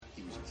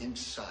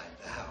inside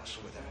the house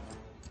with her.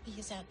 He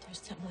is out there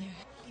somewhere.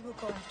 He will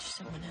go after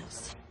someone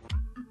else.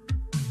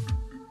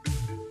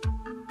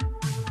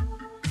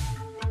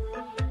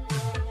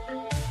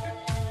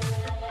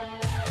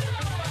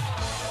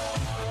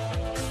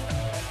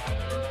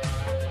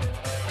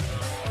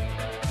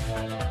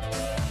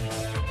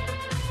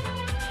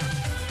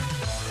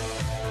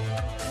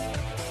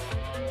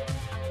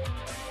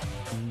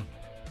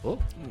 Oh,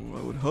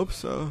 I would hope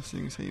so,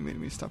 seeing as how you made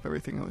me stop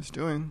everything I was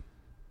doing.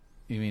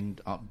 you mean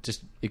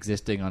just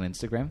existing on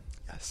Instagram?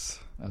 Yes.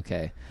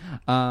 Okay.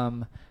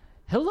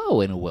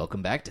 Hello and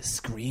welcome back to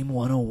Scream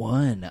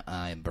 101.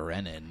 I'm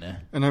Brennan.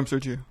 And I'm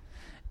Sergio.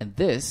 And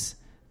this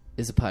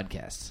is a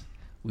podcast.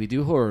 We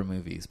do horror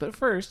movies. But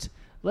first,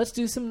 let's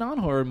do some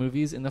non-horror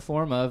movies in the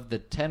form of the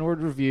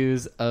 10-word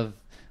reviews of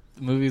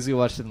the movies we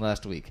watched in the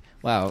last week.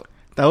 Wow.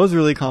 That was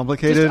really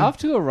complicated. Just off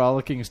to a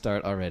rollicking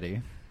start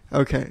already.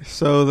 Okay,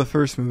 so the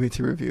first movie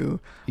to review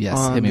Yes,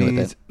 on hit me with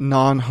these it.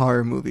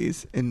 non-horror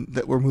movies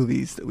that were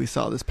movies that we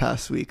saw this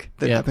past week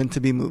that Yep. happened to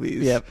be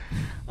movies. Yep.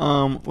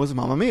 Was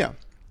Mamma Mia.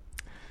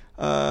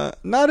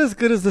 Not as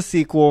good as the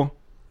sequel.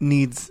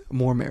 Needs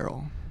more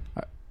Meryl.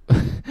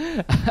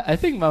 I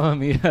think Mamma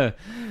Mia,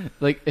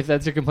 like, if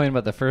that's your complaint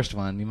about the first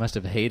one, you must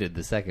have hated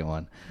the second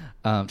one.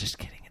 Just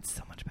kidding, it's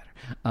so much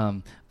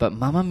better. But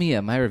Mamma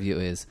Mia, my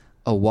review is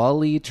a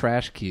Wall-E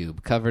trash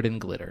cube covered in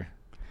glitter.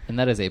 And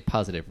that is a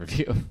positive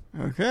review.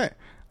 Okay.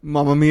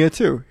 Mamma Mia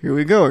 2. Here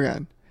we go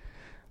again.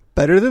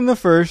 Better than the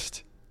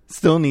first.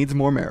 Still needs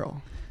more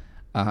Meryl.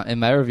 And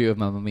my review of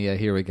Mamma Mia,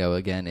 here we go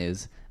again,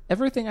 is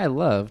everything I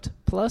loved,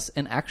 plus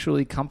an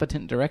actually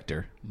competent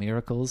director.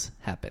 Miracles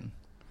happen.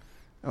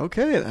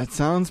 Okay, that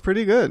sounds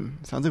pretty good.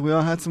 Sounds like we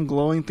all had some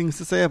glowing things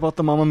to say about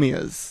the Mamma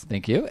Mias.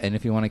 Thank you. And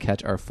if you want to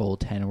catch our full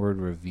 10-word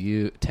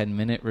review,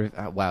 10-minute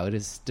review, wow, it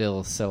is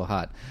still so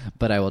hot.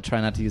 But I will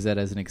try not to use that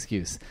as an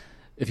excuse.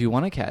 If you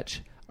want to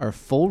catch our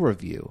full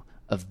review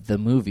of the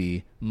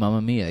movie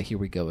Mamma Mia, here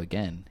we go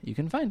again, you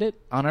can find it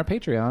on our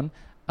Patreon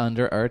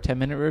under our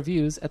 10-minute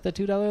reviews at the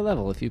 $2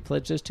 level. If you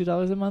pledge just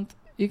 $2 a month,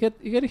 you get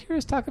to hear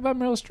us talk about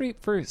Meryl Streep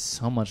for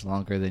so much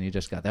longer than you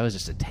just got. That was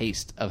just a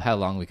taste of how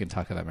long we can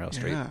talk about Meryl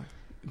Streep. Yeah,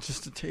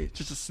 just a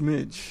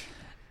smidge.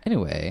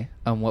 Anyway,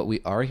 what we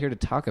are here to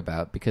talk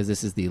about, because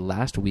this is the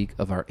last week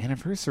of our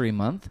anniversary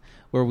month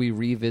where we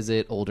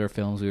revisit older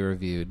films we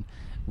reviewed,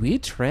 we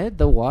tread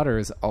the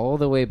waters all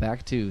the way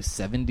back to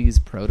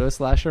 70s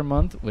proto-slasher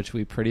month, which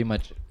we pretty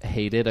much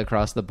hated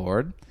across the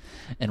board,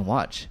 and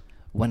watch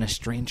When a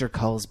Stranger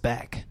Calls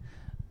Back,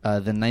 the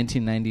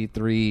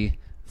 1993,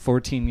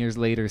 14 years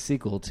later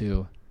sequel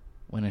to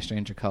When a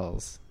Stranger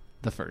Calls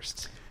the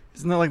First.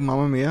 Isn't that like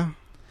Mamma Mia?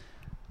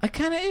 It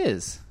kind of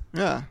is.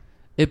 Yeah.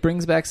 It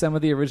brings back some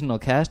of the original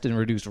cast in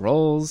reduced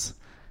roles.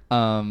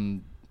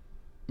 Meryl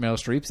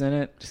Streep's in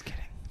it. Just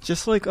kidding.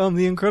 Just like The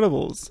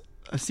Incredibles,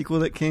 a sequel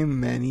that came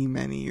many,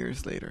 many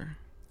years later.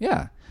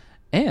 Yeah.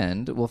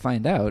 And we'll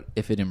find out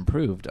if it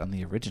improved on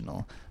the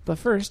original. But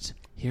first,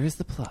 here is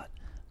the plot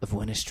of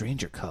When a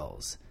Stranger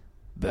Calls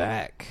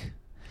Back.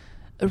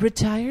 A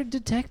retired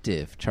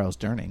detective, Charles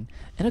Durning,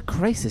 and a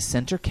crisis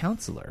center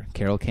counselor,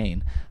 Carol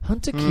Kane,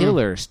 hunt a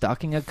killer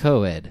stalking a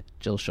co-ed,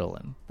 Jill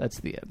Sholin. That's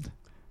the end.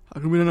 How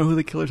come we don't know who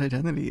the killer's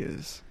identity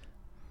is?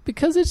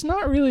 Because it's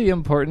not really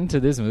important to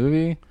this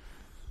movie.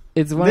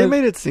 It's one They of,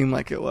 made it seem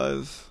like it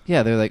was.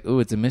 Yeah, they're like, ooh,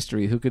 it's a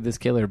mystery. Who could this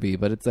killer be?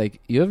 But it's like,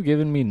 you have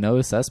given me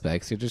no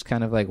suspects. You're just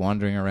kind of like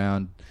wandering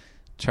around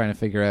trying to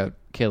figure out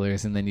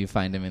killers, and then you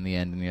find him in the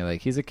end, and you're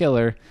like, he's a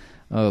killer.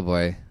 Oh,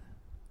 boy.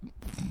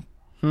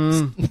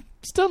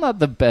 Still not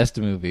the best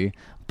movie,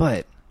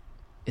 but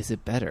is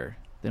it better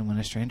than When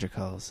a Stranger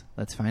Calls?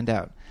 Let's find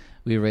out.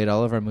 We rate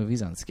all of our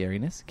movies on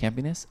scariness,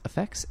 campiness,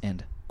 effects,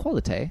 and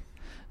quality.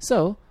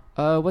 So,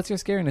 what's your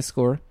scariness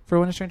score for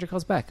When a Stranger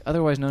Calls Back,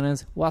 otherwise known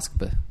as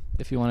WASCP,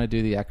 if you want to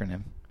do the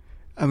acronym?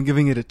 I'm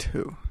giving it a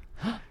 2.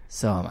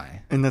 So am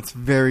I. And that's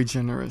very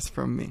generous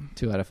from me.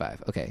 2 out of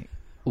 5. Okay.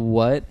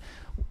 What?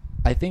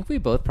 I think we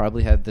both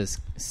probably had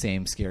this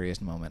same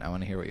scariest moment. I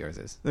want to hear what yours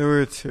is. There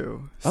were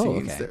 2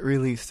 scenes okay. that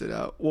really stood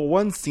out. Well,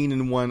 one scene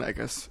and one, I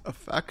guess,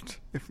 effect,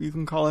 if you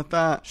can call it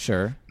that.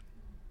 Sure.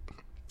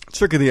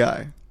 Trick of the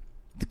eye.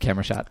 The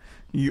camera shot.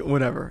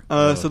 Whatever.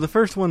 So the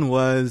first one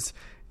was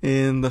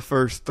in the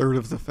first third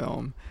of the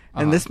film.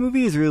 And this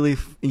movie is really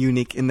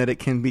unique in that it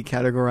can be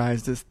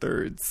categorized as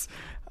thirds,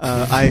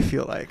 I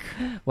feel like.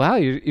 Wow,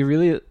 you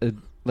really...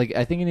 like,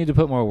 I think you need to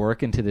put more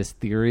work into this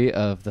theory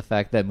of the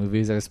fact that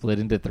movies are split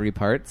into 3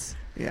 parts.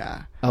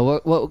 Yeah.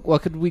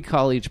 What could we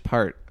call each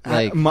part?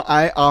 Like,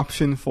 I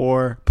option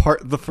for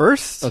part the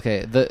first.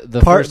 okay, the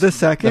part first, the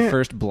second, the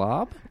first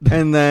blob,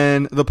 and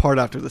then the part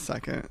after the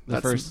second. the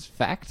first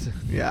fact.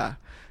 Yeah.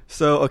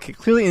 So okay,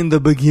 clearly in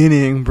the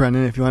beginning,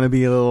 Brendan, if you want to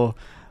be a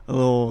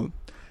little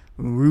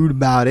rude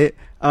about it,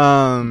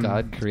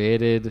 God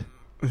created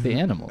the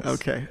animals.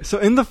 Okay, so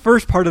in the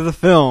first part of the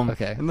film,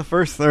 in the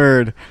first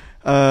third,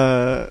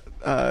 the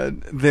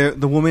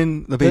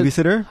woman, the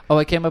babysitter.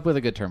 I came up with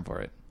a good term for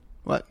it.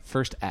 What?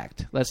 First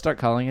act. Let's start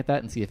calling it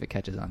that and see if it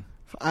catches on.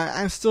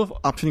 I'm still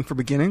optioning for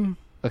beginning.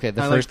 Okay,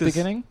 the I first like this-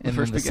 beginning, the and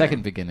first then the beginning.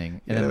 second beginning,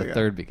 and Yeah, then there the we go.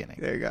 third beginning.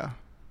 There you go.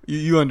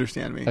 You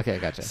understand me. Okay,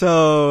 gotcha.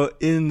 So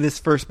in this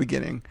first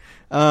beginning,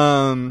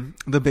 the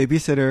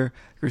babysitter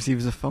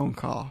receives a phone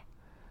call.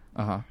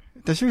 Uh-huh.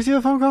 Does she receive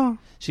a phone call?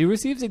 She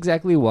receives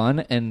exactly one,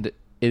 and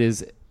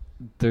there's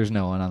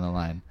no one on the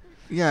line.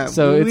 Yeah.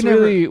 So we it's never-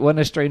 really when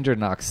a stranger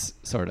knocks,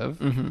 sort of.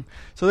 Mhm.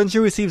 So then she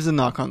receives a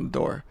knock on the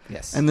door.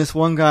 Yes. And this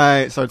one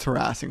guy starts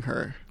harassing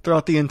her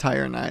throughout the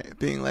entire night,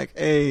 being like,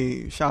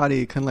 "Hey,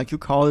 Shadi, can you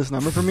call this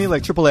number for me?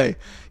 Like AAA.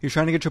 You're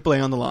trying to get AAA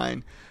on the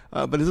line."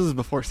 But this is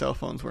before cell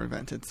phones were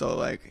invented,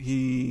 so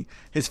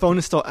his phone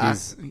is still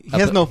he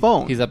has no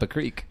phone. He's up a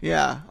creek.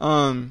 Yeah.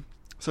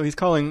 So he's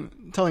telling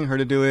her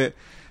to do it.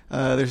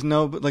 There's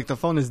no the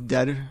phone is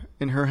dead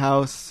in her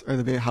house or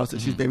the house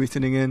that she's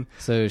babysitting in.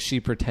 So she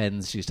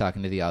pretends she's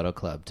talking to the auto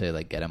club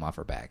to get him off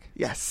her back.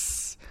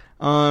 Yes.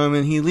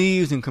 And he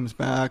leaves and comes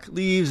back,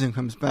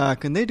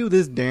 and they do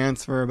this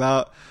dance for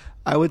about,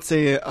 I would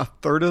say, a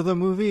third of the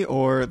movie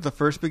or the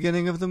first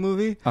beginning of the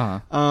movie. Uh-huh.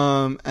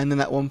 And then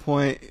at one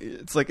point,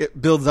 it's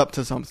it builds up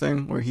to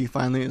something where he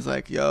finally is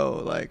like,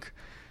 "Yo,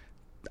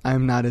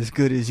 I'm not as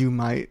good as you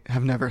might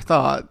have never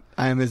thought.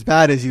 I am as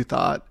bad as you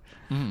thought."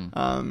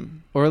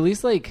 Or at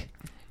least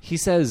he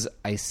says,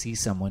 "I see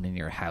someone in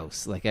your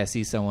house." I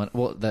see someone.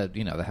 Well, the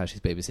house she's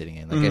babysitting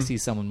in. I see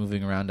someone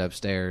moving around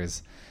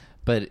upstairs,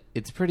 but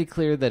it's pretty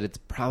clear that it's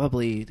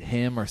probably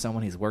him or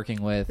someone he's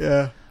working with.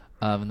 Yeah.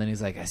 And then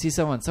he's like, "I see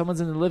someone.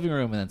 Someone's in the living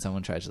room," and then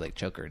someone tries to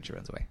choke her, and she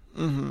runs away.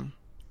 Mm-hmm.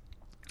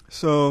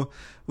 So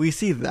we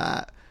see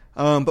that,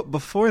 but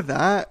before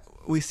that,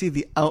 we see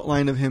the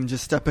outline of him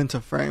just step into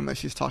frame as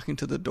she's talking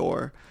to the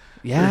door.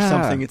 Yeah. Or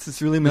something. It's this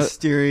really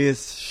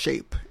mysterious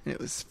shape. It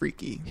was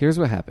freaky. Here's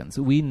what happens.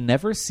 We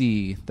never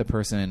see the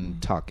person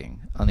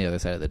talking on the other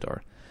side of the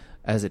door,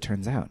 as it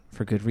turns out,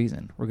 for good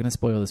reason. We're going to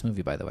spoil this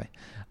movie, by the way.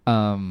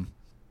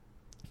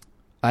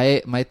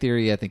 My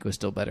theory, I think, was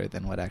still better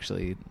than what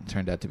actually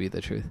turned out to be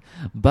the truth.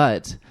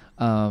 But,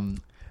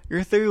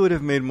 your theory would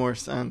have made more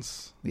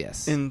sense.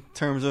 Yes. In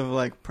terms of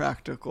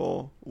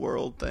practical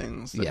world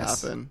things that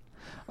happen.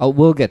 Oh,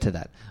 we'll get to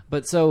that.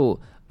 But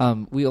so...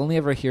 we only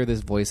ever hear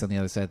this voice on the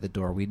other side of the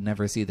door. We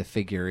never see the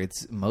figure.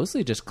 It's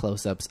mostly just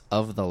close-ups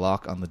of the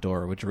lock on the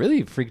door, which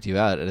really freaked you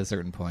out at a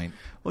certain point.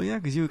 Well, yeah,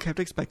 because you kept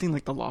expecting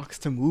the locks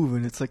to move,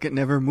 and it's it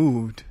never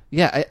moved.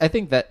 Yeah, I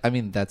think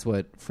that's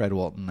what Fred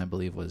Walton, I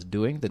believe, was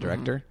doing, the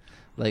director.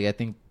 I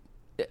think,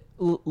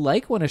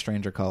 When a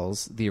Stranger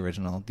Calls, the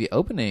original, the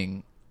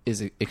opening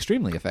is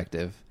extremely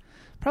effective.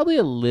 Probably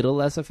a little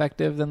less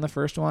effective than the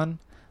first one,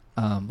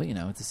 but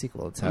it's a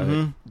sequel. It's how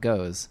it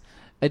goes.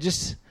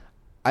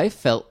 I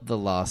felt the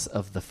loss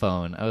of the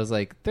phone. I was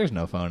like, "There's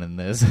no phone in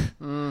this."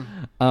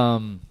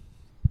 But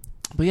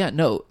yeah,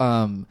 no.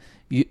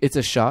 It's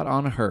a shot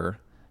on her,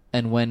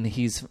 and when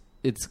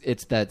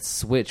it's that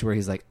switch where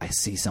he's like, "I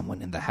see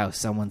someone in the house.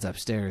 Someone's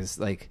upstairs."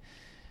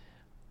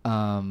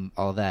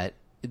 All that.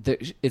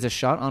 It's a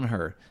shot on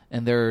her,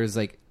 and there's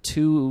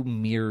two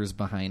mirrors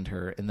behind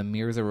her, and the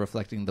mirrors are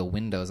reflecting the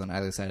windows on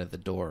either side of the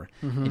door,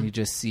 and you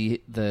just see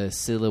the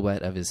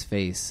silhouette of his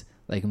face.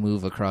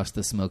 Move across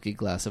the smoky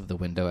glass of the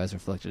window as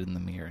reflected in the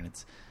mirror. And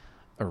it's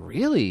a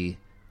really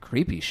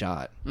creepy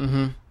shot.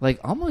 Mm-hmm.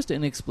 Almost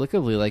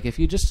inexplicably. If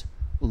you just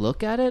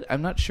look at it,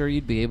 I'm not sure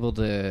you'd be able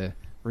to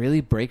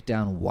really break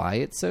down why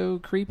it's so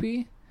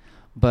creepy.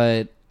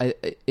 But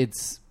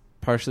it's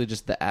partially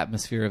just the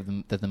atmosphere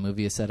that the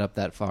movie is set up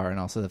that far, and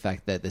also the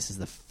fact that this is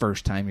the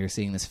first time you're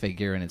seeing this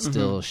figure, and it's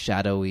still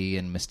shadowy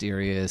and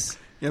mysterious.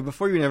 Yeah,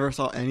 before you never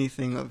saw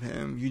anything of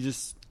him.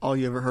 All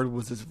you ever heard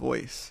was his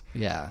voice.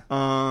 Yeah.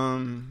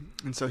 And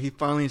so he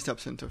finally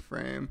steps into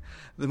frame.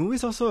 The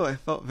movie's also, I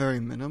felt,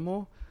 very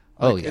minimal.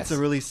 Yes. It's a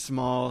really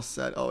small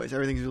set always.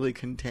 Everything's really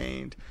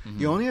contained.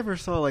 You only ever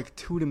saw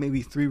 2 to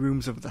maybe 3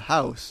 rooms of the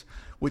house,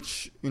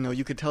 which,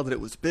 you could tell that it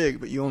was big,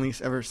 but you only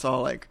ever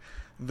saw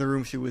the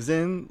room she was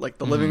in,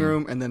 the living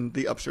room, and then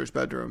the upstairs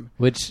bedroom.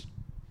 Which...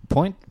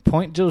 Point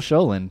Jill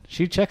Schoelen.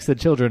 She checks the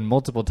children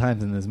multiple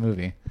times in this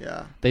movie.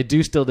 Yeah. They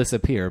do still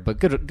disappear, but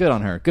good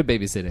on her. Good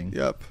babysitting.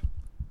 Yep.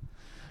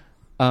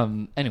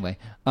 Anyway.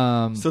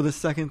 So the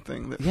second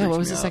thing that what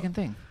was me the out, second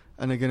thing?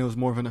 And again, it was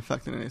more of an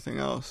effect than anything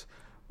else,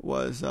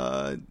 was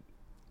how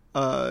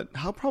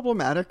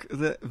problematic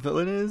the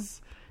villain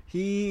is.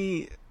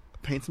 He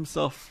paints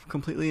himself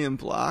completely in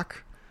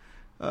black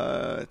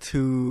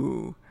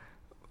to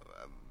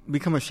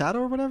become a shadow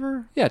or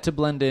whatever? Yeah, to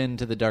blend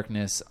into the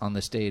darkness on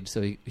the stage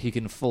so he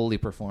can fully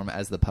perform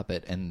as the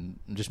puppet and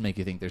just make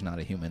you think there's not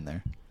a human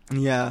there.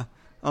 Yeah.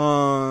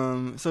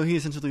 So he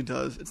essentially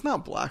does. It's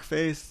not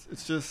blackface.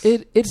 It's just...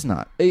 It's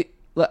not.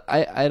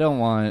 I don't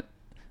want...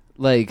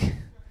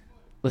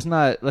 Let's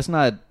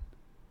not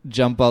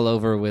jump all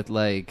over with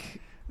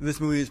This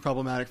movie is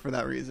problematic for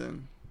that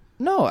reason.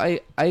 No,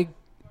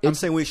 I'm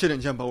saying we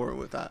shouldn't jump over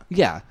with that.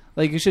 Yeah.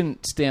 You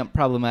shouldn't stamp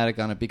problematic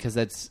on it because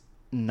that's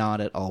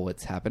not at all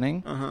what's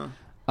happening.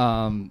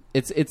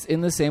 It's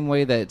in the same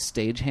way that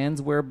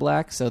stagehands wear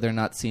black, so they're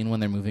not seen when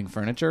they're moving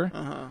furniture.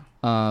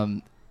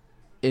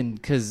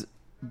 Because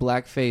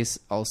blackface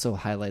also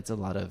highlights a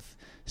lot of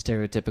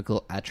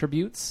stereotypical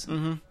attributes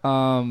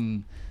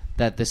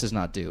that this does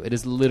not do. It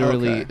is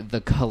literally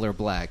the color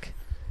black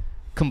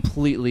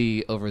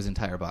completely over his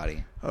entire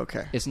body.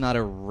 Okay. It's not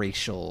a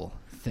racial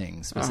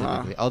thing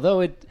specifically,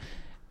 although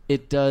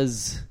it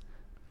does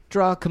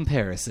draw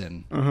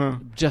comparison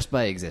just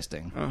by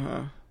existing.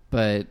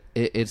 But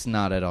it's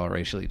not at all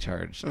racially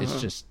charged. It's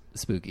just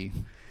spooky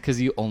because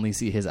you only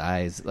see his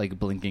eyes like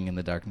blinking in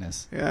the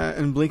darkness. Yeah,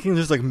 and blinking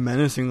just like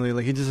menacingly,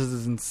 like he just has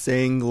this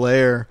insane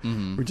glare,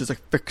 which just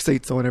like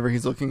fixates on whatever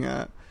he's looking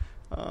at.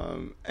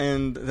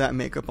 And that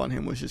makeup on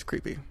him was just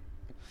creepy.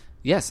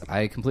 Yes,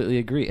 I completely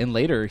agree. And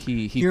later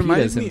he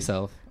reminded PETAs me-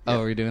 himself. Yeah. Oh,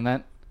 were you doing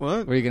that?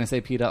 What? Were you going to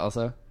say PETA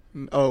also?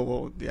 Oh,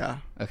 well, yeah.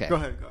 Okay. Go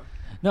ahead.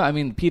 No, I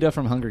mean PETA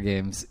from Hunger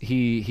Games.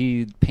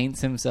 He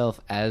paints himself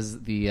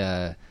as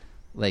the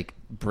like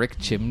brick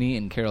chimney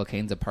in Carol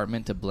Kane's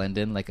apartment to blend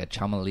in like a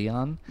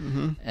chameleon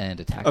and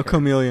attack A her.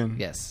 chameleon.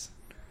 Yes,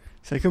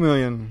 Say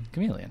chameleon.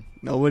 chameleon.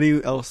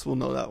 Nobody else will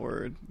know that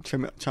word.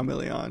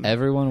 Chameleon.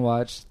 Everyone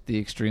watched the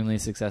extremely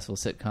successful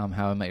sitcom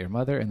How I Met Your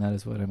Mother, and that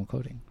is what I'm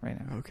quoting right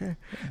now. Okay.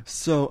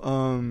 So,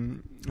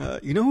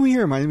 you know who he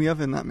reminded me of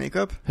in that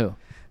makeup? Who?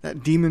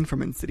 That demon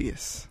from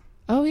Insidious.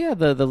 Oh yeah,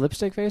 the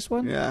lipstick faced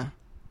one. Yeah.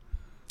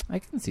 I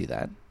can see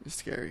that. It's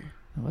scary.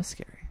 That was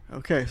scary.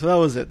 Okay, so that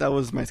was it. That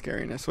was my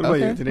scariness. What about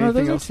you? Did No, anything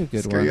those are else two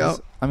good scare ones. you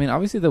out? I mean,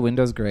 obviously the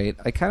window's great.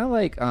 I kind of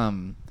like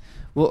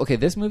well, okay,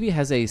 this movie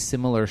has a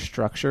similar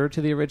structure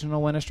to the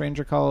original When a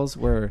Stranger Calls,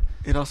 where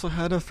It also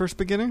had a first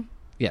beginning?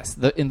 yes,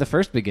 in the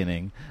first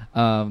beginning,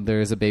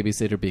 there is a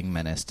babysitter being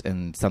menaced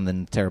and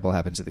something terrible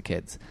happens to the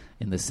kids.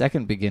 In the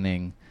second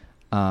beginning,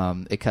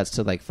 it cuts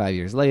to like 5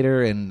 years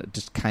later and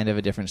just kind of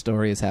a different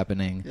story is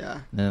happening.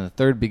 Yeah. And then in the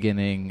third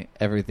beginning,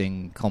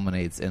 everything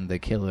culminates and the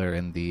killer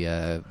and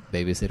the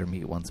babysitter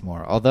meet once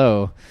more.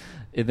 Although,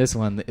 in this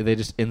one, they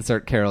just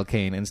insert Carol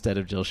Kane instead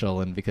of Jill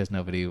Schoelen because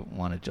nobody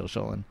wanted Jill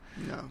Schoelen.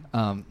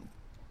 No.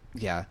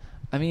 Yeah.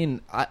 I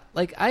mean,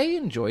 I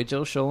enjoy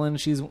Jill Schoelen.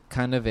 She's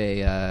kind of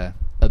a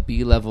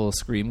B-level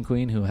scream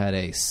queen who had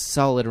a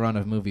solid run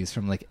of movies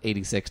from like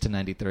 86 to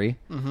 93.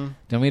 Mm-hmm. Do you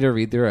want me to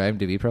read through her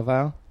IMDb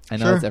profile? I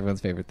know Sure. it's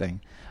everyone's favorite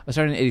thing. I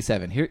started in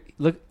 87. Here,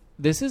 look,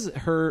 this is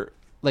her,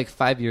 like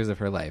 5 years of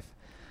her life.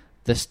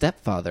 The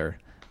Stepfather,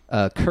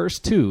 Curse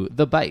 2,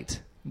 The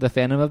Bite, The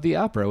Phantom of the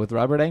Opera with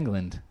Robert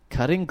Englund,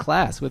 Cutting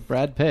Class with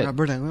Brad Pitt.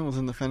 Robert Englund was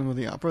in The Phantom of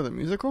the Opera, the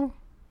musical?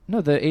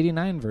 No, the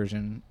 89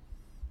 version.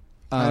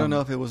 I don't know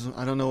if it was...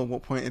 I don't know at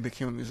what point it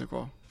became a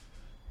musical.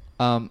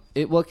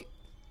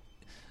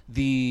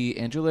 The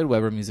Andrew Lloyd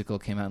Webber musical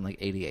came out in like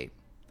 88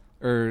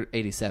 or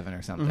 87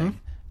 or something.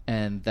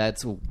 And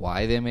that's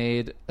why they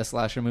made a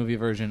slasher movie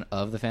version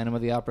of the Phantom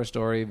of the Opera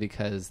story,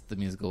 because the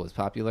musical was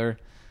popular.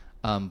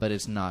 But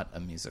it's not a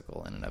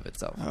musical in and of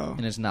itself. Oh.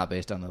 And it's not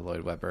based on the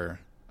Lloyd Webber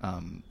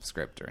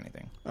script or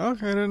anything.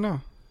 Okay, I didn't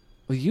know.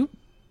 Well,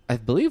 I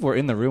believe were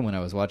in the room when I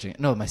was watching it.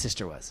 No, my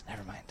sister was.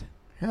 Never mind.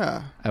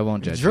 Yeah. I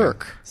won't judge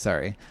Jerk. you.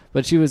 Sorry.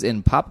 But she was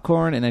in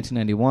Popcorn in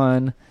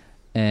 1991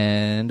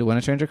 and When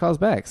a Stranger Calls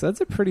Back. So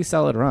that's a pretty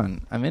solid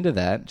run. I'm into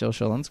that. Jill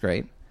Schoelen's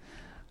great.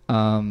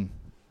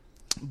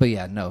 But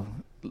yeah, no.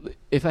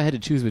 If I had to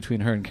choose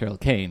between her and Carol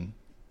Kane,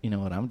 you know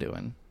what I'm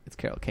doing. It's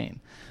Carol Kane.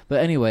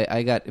 But anyway,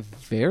 I got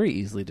very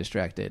easily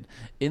distracted.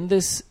 In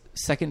this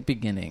second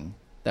beginning,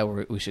 that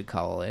we should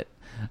call it,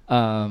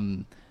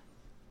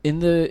 in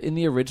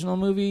the original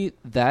movie,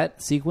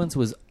 that sequence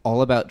was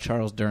all about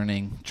Charles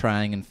Durning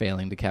trying and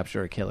failing to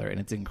capture a killer, and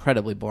it's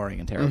incredibly boring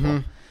and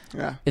terrible.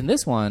 Yeah. In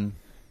this one,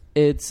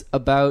 it's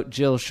about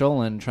Jill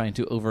Schoelen trying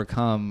to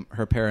overcome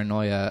her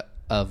paranoia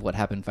of what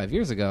happened 5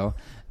 years ago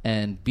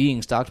and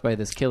being stalked by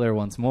this killer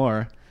once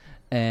more.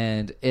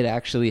 And it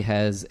actually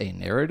has a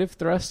narrative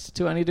thrust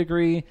to any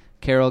degree.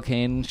 Carol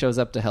Kane shows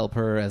up to help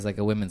her as like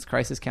a women's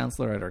crisis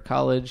counselor at her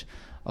college.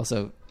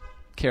 Also,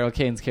 Carol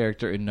Kane's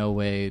character in no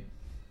way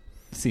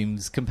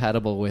seems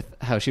compatible with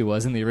how she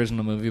was in the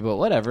original movie, but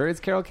whatever. It's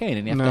Carol Kane,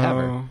 and you have to have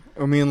her.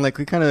 I mean, like,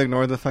 we kind of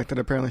ignored the fact that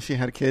apparently she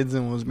had kids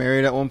and was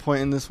married at one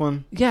point in this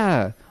one.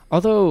 Yeah.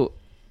 Although,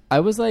 I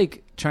was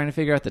like trying to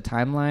figure out the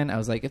timeline. I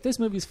was like, if this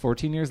movie's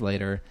 14 years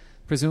later,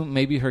 presume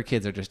maybe her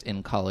kids are just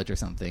in college or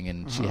something,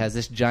 and she has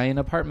this giant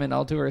apartment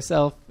all to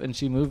herself, and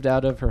she moved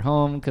out of her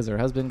home because her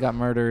husband got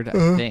murdered,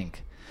 I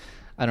think.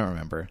 I don't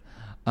remember.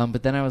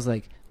 But then I was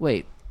like,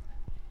 wait,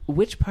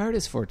 which part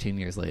is 14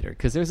 years later?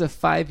 Because there's a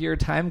 5-year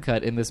time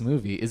cut in this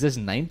movie. Is this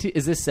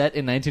set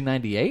in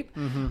 1998?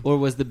 Or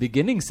was the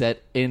beginning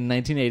set in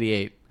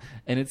 1988?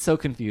 And it's so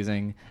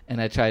confusing,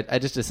 and I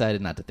just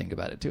decided not to think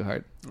about it too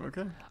hard.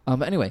 Okay.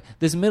 But anyway,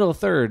 this middle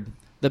third,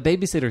 the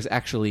babysitter's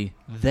actually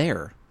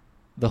there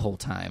the whole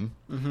time,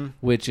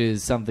 which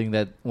is something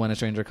that When a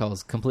Stranger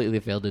Calls completely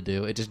failed to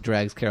do. It just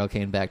drags Carol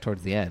Kane back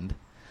towards the end.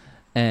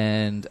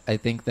 And I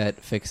think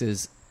that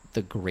fixes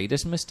the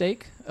greatest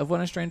mistake of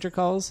When a Stranger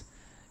Calls,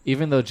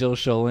 even though Jill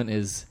Schoelen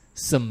is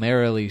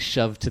summarily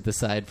shoved to the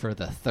side for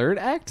the third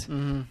act.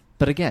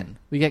 But again,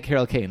 we get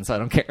Carol Kane, so I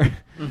don't care.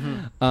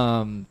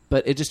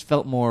 But it just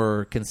felt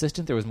more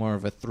consistent. There was more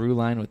of a through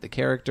line with the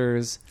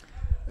characters.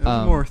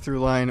 There's more through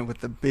line with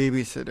the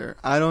babysitter.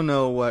 I don't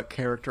know what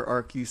character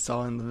arc you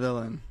saw in the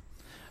villain.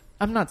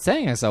 I'm not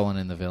saying I saw one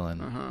in the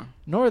villain, Uh-huh.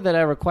 nor that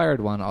I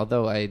required one,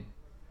 although I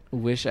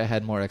wish I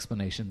had more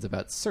explanations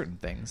about certain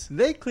things.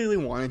 They clearly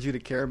wanted you to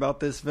care about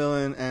this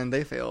villain, and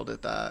they failed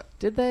at that.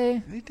 Did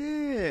they? They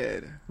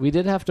did. We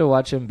did have to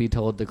watch him be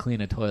told to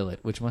clean a toilet,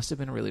 which must have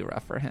been really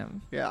rough for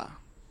him. Yeah.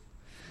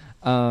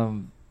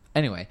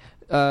 Anyway,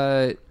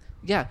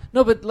 yeah,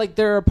 no, but like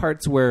there are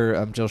parts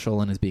where Jill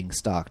Schoelen is being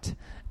stalked,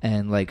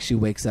 and like she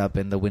wakes up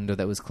and the window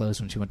that was closed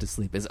when she went to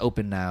sleep is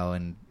open now,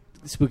 and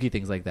spooky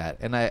things like that.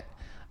 And I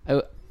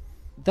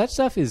that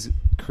stuff is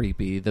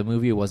creepy. The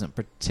movie wasn't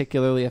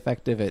particularly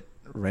effective at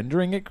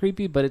rendering it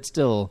creepy, but it's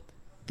still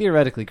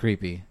theoretically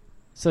creepy,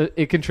 so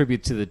it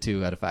contributes to the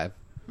 2 out of 5.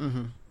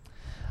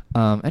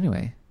 Mm-hmm.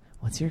 Anyway,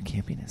 what's your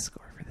campiness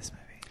score for this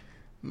movie?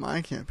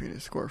 My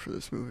campiness score for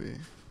this movie.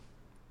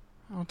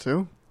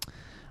 2.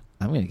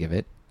 I'm going to give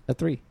it a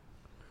 3.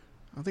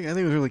 I think it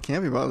was really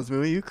campy about this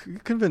movie. You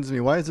convinced me.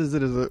 Why does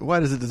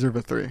it deserve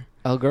a 3?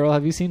 Oh, girl,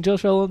 have you seen Jill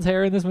Schoelen's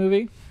hair in this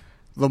movie?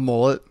 The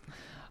mullet.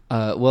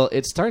 Well,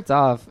 it starts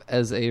off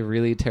as a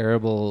really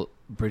terrible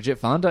Bridget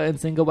Fonda and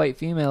single white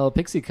female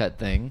pixie cut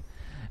thing,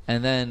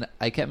 and then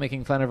I kept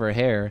making fun of her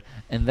hair,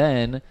 and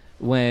then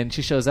when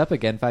she shows up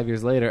again 5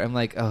 years later, I'm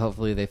like, oh,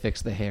 hopefully they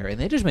fixed the hair, and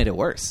they just made it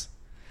worse.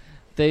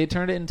 They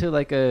turned it into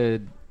like a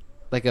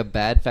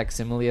bad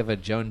facsimile of a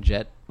Joan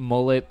Jett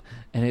mullet,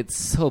 and it's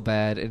so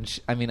bad. And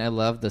I mean, I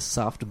love the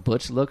soft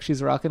butch look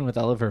she's rocking with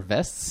all of her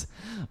vests,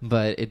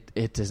 but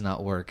it does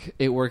not work.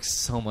 It works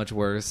so much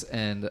worse,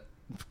 and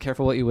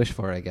careful what you wish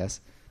for, I guess.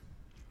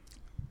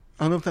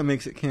 I don't know if that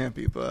makes it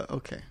campy, but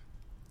okay.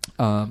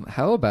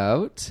 How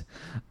about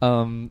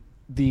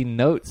the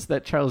notes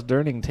that Charles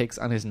Durning takes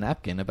on his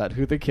napkin about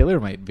who the killer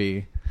might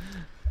be?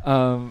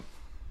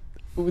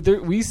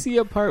 We see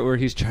a part where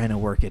he's trying to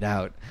work it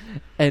out,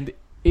 and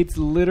it's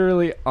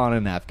literally on a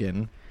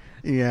napkin.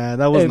 Yeah,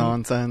 that was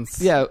nonsense.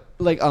 Yeah,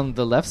 like on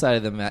the left side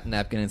of the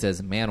napkin it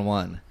says man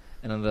 1,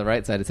 and on the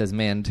right side it says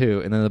man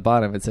 2, and then the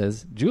bottom it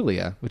says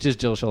Julia, which is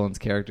Jill Schoelen's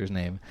character's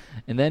name.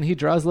 And then he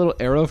draws a little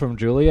arrow from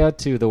Julia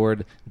to the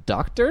word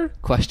doctor, ?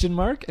 And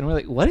we're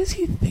like, what is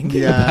he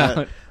thinking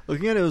about?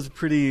 Looking at it, was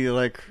pretty,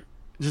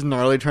 just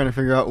gnarly trying to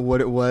figure out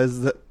what it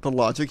was, that the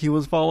logic he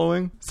was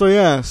following.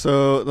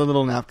 So the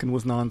little napkin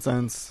was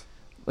nonsense.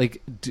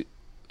 Like,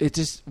 it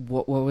just,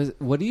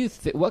 what do you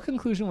think? What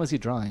conclusion was he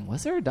drawing?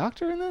 Was there a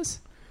doctor in this?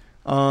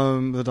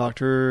 The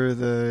doctor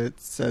that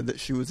said that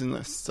she was in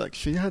this,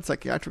 she had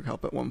psychiatric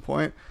help at one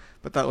point,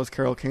 but that was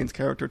Carol Kane's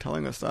character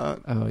telling us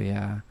that. Oh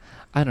yeah,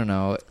 I don't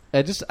know.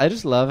 I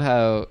just love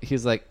how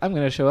he's like, I'm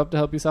going to show up to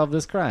help you solve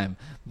this crime,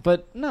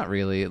 but not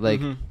really.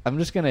 Like, I'm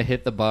just going to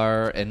hit the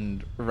bar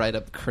and write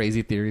up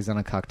crazy theories on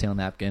a cocktail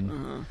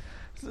napkin.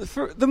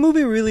 The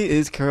movie really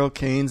is Carol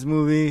Kane's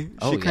movie.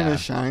 Oh, she kind yeah. of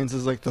shines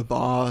as the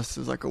boss,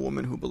 as a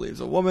woman who believes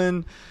a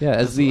woman. Yeah,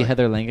 as the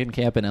Heather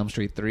Langenkamp in Elm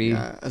Street 3.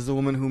 Yeah, as the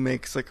woman who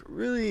makes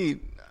really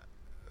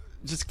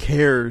just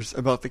cares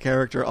about the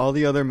character. All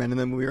the other men in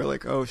the movie are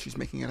like, oh, she's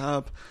making it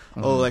up.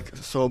 Oh,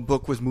 so a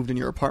book was moved in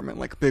your apartment,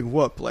 big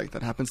whoop.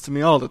 That happens to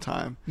me all the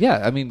time.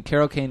 Yeah, I mean,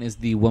 Carol Kane is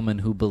the woman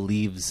who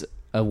believes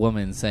a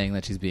woman saying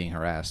that she's being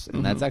harassed,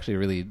 and that's actually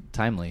really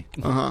timely.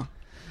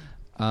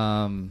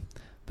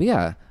 But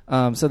yeah,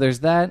 so there's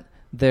that.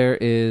 There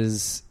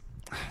is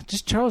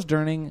just Charles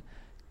Durning.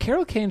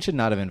 Carol Kane should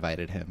not have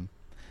invited him,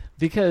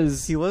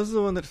 because He was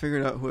the one that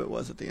figured out who it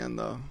was at the end,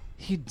 though.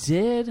 he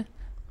did,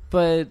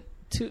 but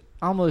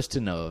almost to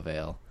no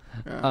avail.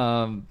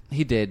 Yeah.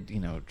 He did,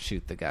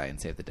 shoot the guy and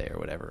save the day or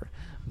whatever.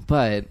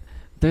 But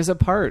there's a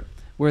part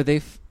where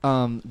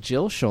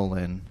Jill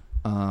Schoelen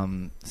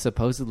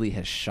supposedly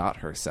has shot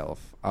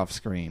herself off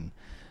screen,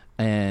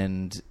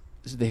 and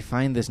they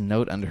find this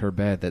note under her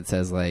bed that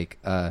says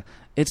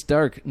it's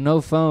dark, no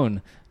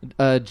phone,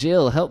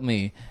 Jill, help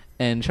me.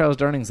 And Charles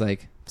Darning's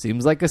like,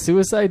 seems like a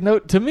suicide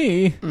note to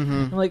me.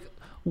 I'm like,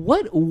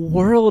 what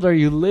world are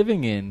you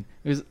living in?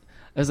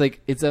 I was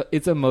like,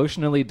 it's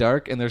emotionally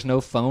dark, and there's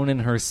no phone in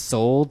her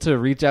soul to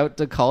reach out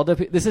to call to.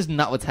 This is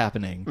not what's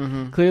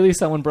happening. Clearly,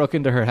 someone broke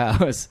into her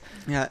house.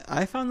 Yeah,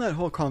 I found that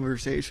whole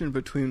conversation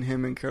between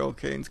him and Carol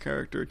Kane's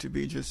character to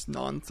be just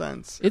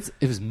nonsense. It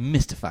was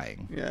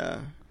mystifying. Yeah,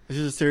 it's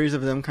just a series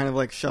of them kind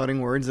of shouting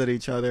words at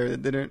each other.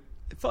 It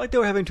felt like they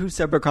were having two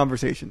separate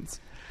conversations,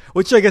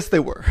 which I guess they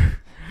were.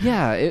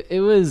 Yeah, it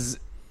was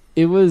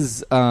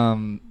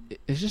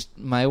it's just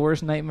my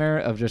worst nightmare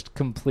of just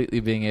completely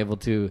being able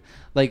to,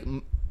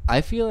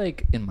 I feel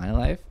like in my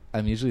life,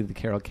 I'm usually the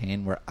Carol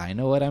Kane where I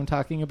know what I'm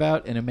talking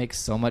about and it makes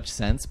so much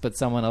sense, but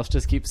someone else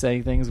just keeps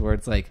saying things where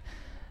it's like,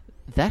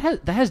 that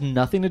has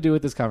nothing to do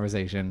with this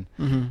conversation,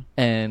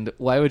 and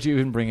why would you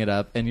even bring it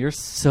up? And you're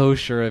so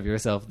sure of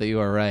yourself that you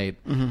are right,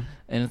 and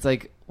it's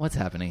like, what's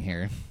happening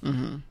here?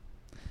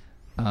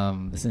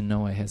 This in no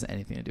way has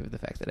anything to do with the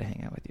fact that I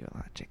hang out with you a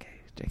lot,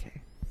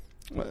 JK.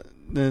 What,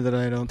 that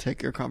I don't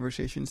take your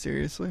conversation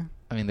seriously?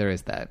 I mean, there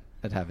is that.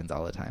 That happens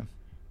all the time.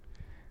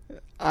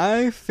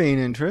 I feign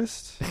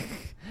interest.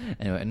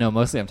 Anyway, no,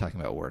 mostly I'm talking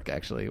about work,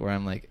 actually, where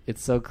I'm like,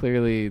 it's so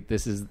clearly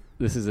this is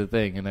this is a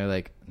thing, and they're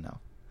like, no.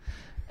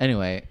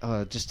 Anyway,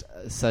 just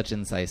such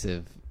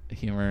incisive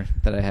humor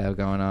that I have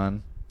going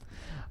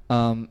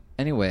on.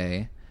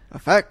 Anyway,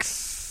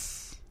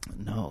 Effects.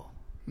 no,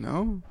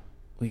 No.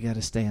 we got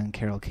to stay on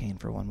Carol Kane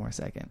for one more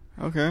second.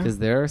 Okay. Because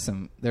there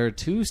are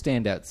two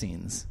standout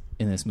scenes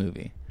in this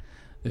movie.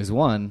 There's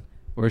one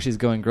where she's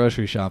going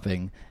grocery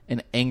shopping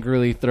and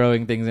angrily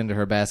throwing things into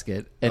her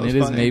basket, and it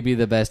is funny. maybe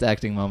the best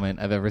acting moment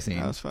I've ever seen.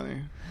 That was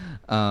funny.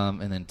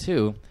 And then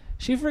two,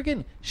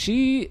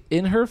 she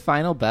in her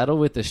final battle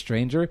with the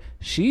stranger,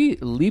 she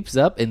leaps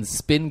up and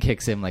spin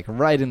kicks him like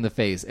right in the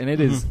face, and it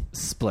is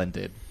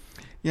splendid.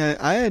 Yeah,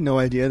 I had no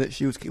idea that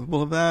she was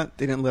capable of that.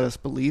 They didn't let us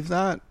believe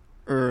that.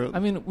 I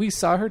mean, we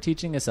saw her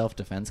teaching a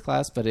self-defense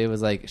class, but it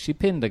was like she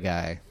pinned a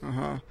guy.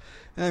 Uh-huh.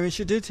 And I mean,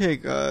 she did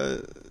take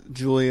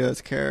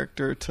Julia's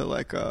character to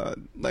like a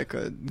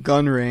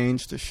gun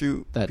range to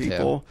shoot That too.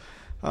 people.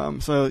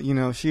 So, you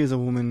know, she is a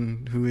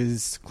woman who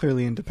is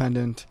clearly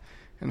independent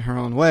in her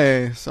own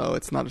way, so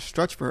it's not a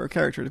stretch for her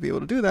character to be able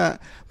to do that.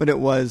 But it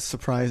was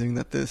surprising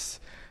that this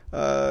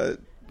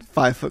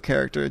 5-foot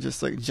character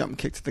just like jump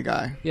kicked the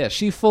guy. Yeah,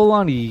 she full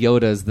on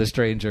Yoda's the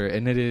stranger,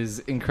 and it is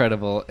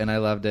incredible, and I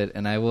loved it.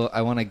 And I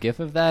want a GIF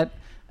of that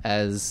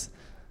as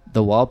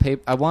the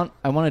wallpaper. I want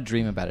to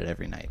dream about it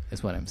every night.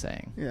 Is what I'm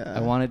saying. Yeah.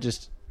 I want it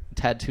just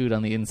tattooed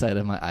on the inside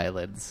of my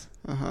eyelids.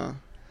 Uh-huh.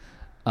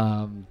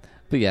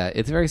 But yeah,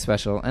 it's very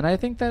special, and I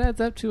think that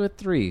adds up to a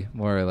 3,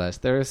 more or less.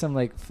 There are some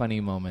like funny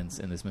moments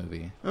in this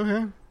movie.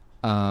 Okay.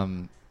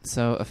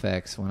 So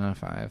effects 1 out of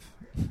 5.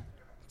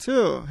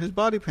 2, his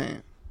body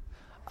paint.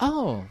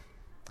 Oh,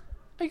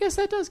 I guess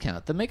that does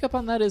count. The makeup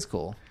on that is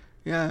cool.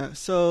 Yeah,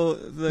 so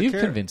You've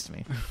convinced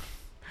me.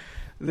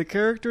 The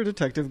character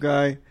detective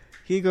guy,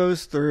 he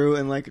goes through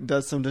and like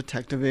does some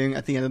detectiving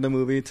at the end of the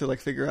movie to like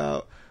figure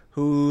out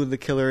who the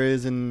killer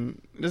is,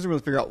 and doesn't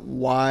really figure out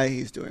why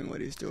he's doing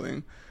what he's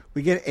doing.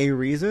 We get a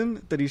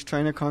reason that he's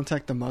trying to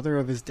contact the mother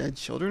of his dead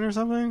children or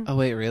something. Oh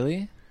wait,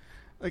 really?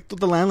 Like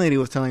the landlady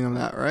was telling him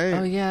that, right?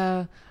 Oh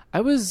yeah,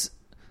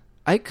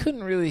 I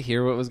couldn't really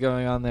hear what was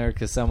going on there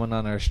because someone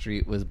on our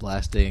street was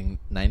blasting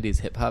 90s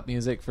hip-hop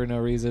music for no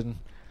reason.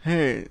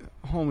 Hey,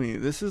 homie,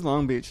 this is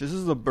Long Beach. This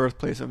is the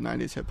birthplace of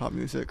 90s hip-hop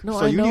music. No,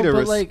 so I you know, need to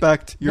but, like,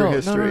 respect your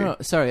history. No.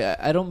 Sorry,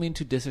 I don't mean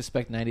to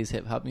disrespect 90s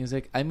hip-hop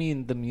music. I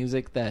mean the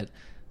music that,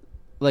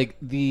 like,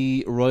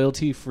 the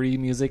royalty-free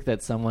music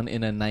that someone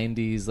in a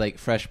 90s, like,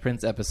 Fresh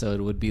Prince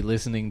episode would be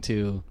listening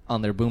to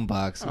on their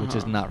boombox, which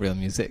is not real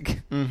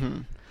music. Mm-hmm.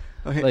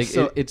 Okay, Like,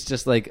 so it's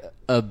just, like,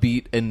 a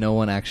beat and no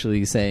one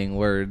actually saying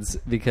words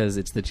because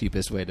it's the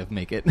cheapest way to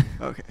make it.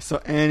 okay. So,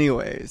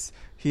 anyways,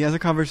 he has a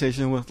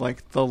conversation with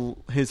like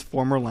his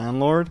former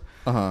landlord,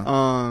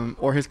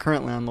 or his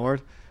current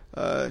landlord,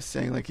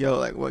 saying like, "Yo,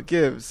 like, what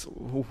gives?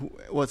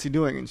 What's he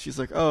doing?" And she's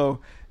like, "Oh,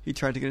 he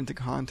tried to get into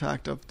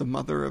contact of the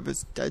mother of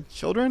his dead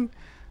children."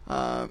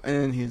 And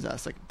then he's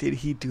asked like, "Did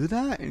he do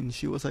that?" And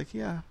she was like,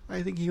 "Yeah,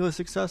 I think he was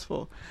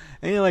successful."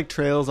 And he like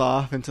trails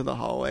off into the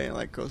hallway and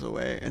like goes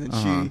away. And then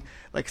she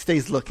like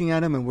stays looking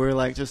at him, and we're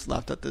like just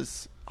left at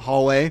this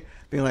hallway,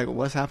 being like,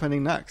 "What's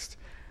happening next?"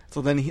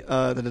 So then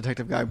the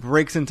detective guy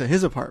breaks into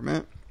his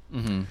apartment.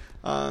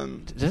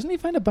 Mm-hmm. Doesn't he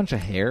find a bunch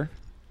of hair?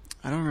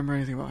 I don't remember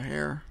anything about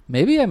hair.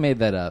 Maybe I made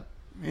that up.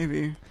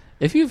 Maybe.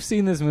 If you've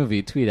seen this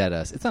movie, tweet at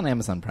us. It's on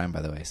Amazon Prime, by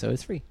the way, so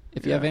it's free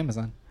if you have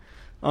Amazon.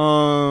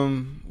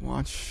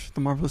 Watch The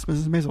Marvelous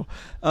Mrs.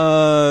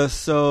 Maisel.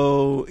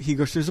 So he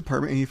goes to his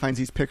apartment and he finds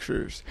these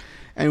pictures,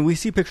 and we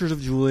see pictures of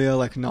Julia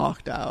like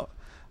knocked out.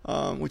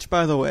 Which,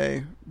 by the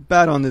way,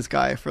 bad on this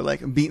guy for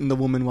like beating the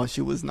woman while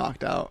she was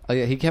knocked out. Oh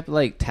yeah, he kept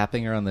like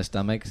tapping her on the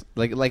stomach,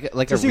 like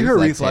To a see her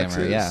reflex reflexes.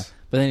 hammer. Yeah,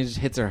 but then he just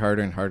hits her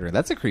harder and harder.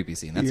 That's a creepy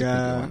scene. That's a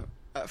creepy one.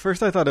 At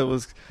first, I thought it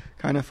was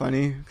kind of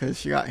funny because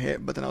she got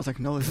hit, but then I was like,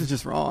 no, this is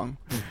just wrong.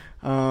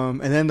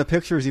 And then the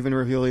pictures even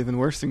reveal even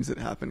worse things that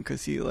happen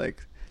because he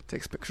like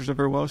takes pictures of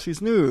her while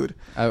she's nude,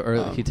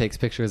 Or he takes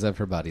pictures of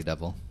her body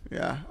double.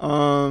 Yeah.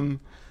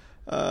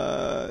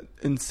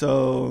 And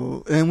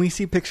so then we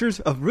see pictures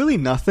of really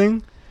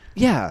nothing.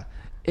 Yeah,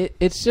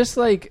 it's just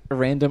like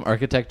random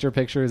architecture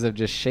pictures of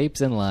just shapes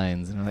and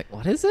lines, and I'm like,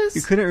 what is this?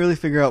 You couldn't really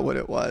figure out what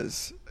it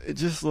was. It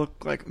just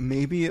looked like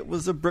maybe it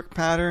was a brick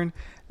pattern,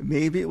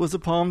 maybe it was a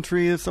palm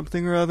tree of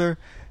something or other.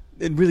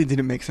 It really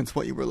didn't make sense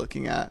what you were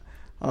looking at.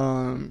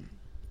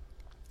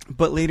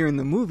 But later in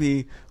the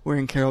movie, we're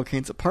in Carol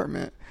Kane's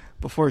apartment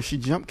before she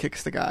jump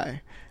kicks the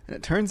guy, and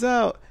it turns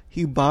out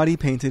he body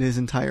painted his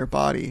entire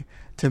body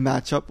to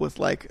match up with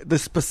like the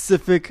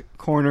specific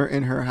corner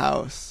in her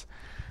house,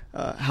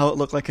 how it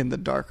looked like in the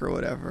dark or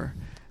whatever.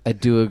 I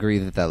do agree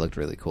that looked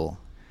really cool.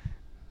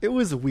 It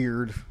was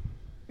weird.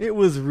 It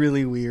was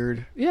really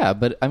weird. Yeah,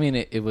 but I mean,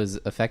 it was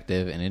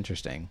effective and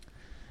interesting,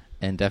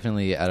 and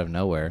definitely out of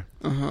nowhere.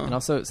 And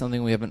also,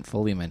 something we haven't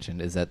fully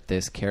mentioned is that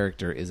this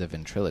character is a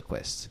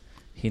ventriloquist.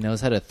 He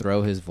knows how to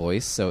throw his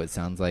voice so it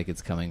sounds like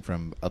it's coming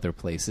from other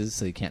places,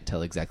 so you can't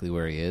tell exactly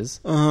where he is.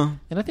 And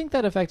I think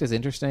that effect is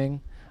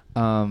interesting.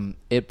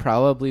 It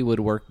probably would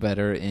work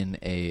better in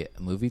a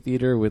movie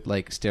theater with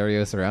like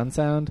stereo surround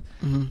sound,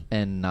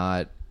 and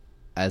not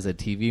as a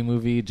TV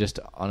movie, just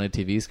on a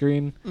TV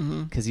screen,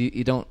 because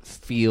you don't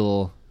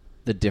feel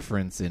the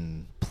difference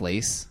in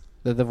place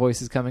that the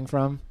voice is coming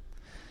from.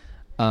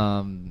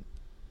 And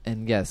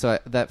yeah, so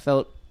that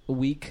felt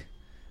weak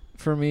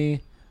for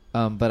me,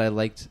 but I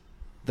liked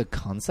the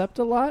concept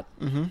a lot.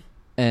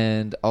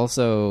 And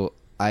also,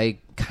 I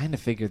kind of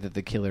figured that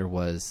the killer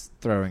was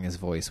throwing his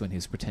voice when he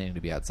was pretending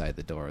to be outside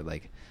the door.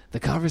 Like, the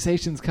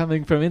conversation's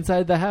coming from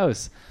inside the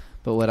house.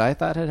 But what I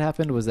thought had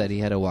happened was that he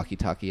had a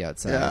walkie-talkie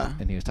outside,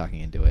 and he was talking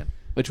into it,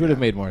 which would have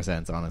made more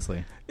sense,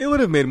 honestly. It would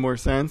have made more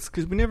sense,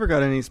 because we never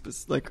got any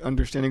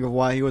understanding of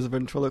why he was a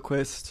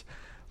ventriloquist,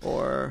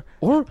 or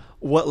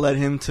what led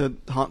him to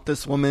haunt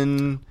this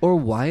woman. Or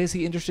why is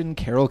he interested in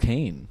Carol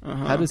Kane?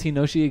 How does he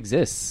know she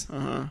exists?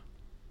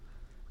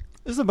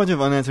 There's a bunch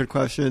of unanswered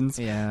questions.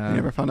 Yeah. We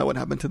never found out what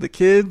happened to the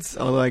kids,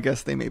 although I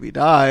guess they maybe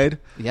died.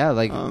 Yeah,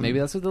 like maybe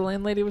that's what the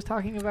landlady was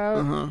talking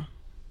about.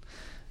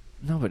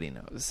 Nobody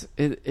knows.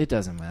 It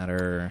doesn't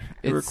matter.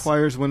 It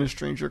requires When a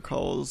Stranger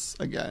Calls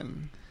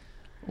again.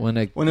 When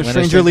a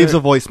stranger leaves a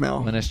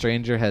voicemail. When a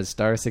stranger has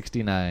star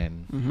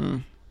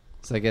 69.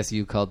 So I guess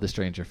you called the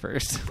stranger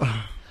first.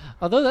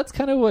 Although that's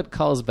kind of what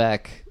calls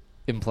back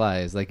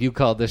implies. Like, you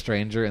called the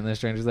stranger, and the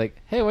stranger's like,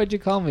 hey, why'd you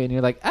call me? And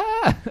you're like,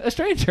 a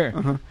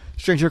stranger.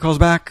 Stranger calls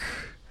back.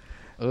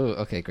 Oh,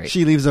 okay, great.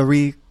 She leaves a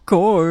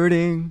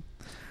recording.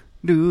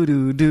 Do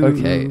do do.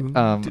 Okay.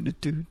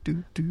 Do,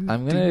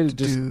 I'm gonna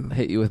just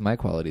hit you with my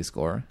quality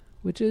score,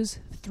 which is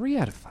 3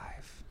 out of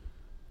 5.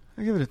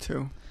 I give it a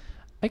 2.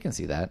 I can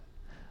see that.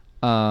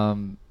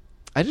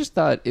 I just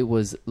thought it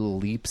was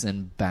leaps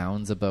and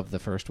bounds above the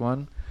first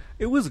one.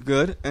 It was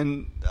good,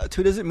 and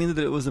 2 doesn't mean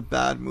that it was a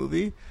bad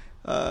movie.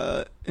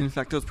 In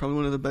fact, it was probably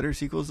one of the better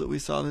sequels that we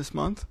saw this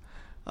month.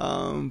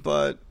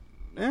 But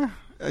yeah,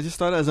 I just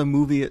thought as a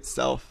movie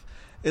itself,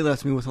 it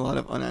left me with a lot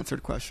of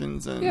unanswered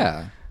questions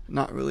and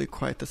not really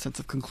quite the sense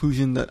of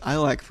conclusion that I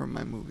like from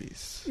my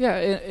movies. Yeah,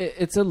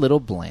 it's a little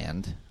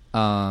bland.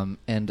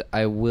 And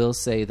I will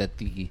say that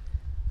the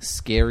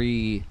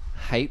scary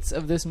heights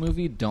of this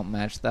movie don't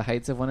match the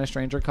heights of When a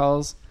Stranger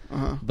Calls,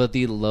 but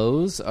the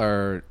lows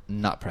are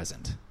not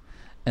present.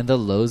 And the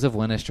lows of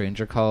When a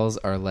Stranger Calls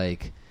are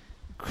like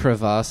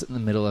crevasse in the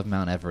middle of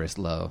Mount Everest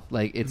low.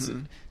 Like, it's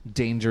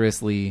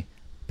dangerously,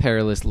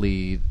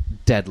 perilously,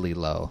 deadly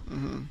low.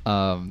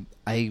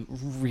 I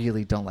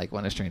really don't like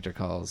When a Stranger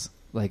Calls,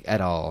 like, at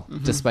all,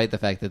 despite the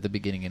fact that the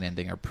beginning and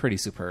ending are pretty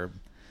superb.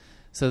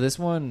 So this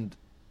one,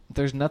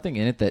 there's nothing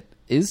in it that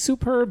is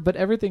superb, but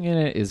everything in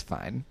it is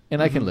fine,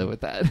 and I can live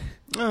with that.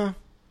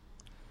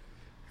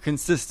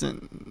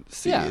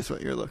 Consistency is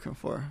what you're looking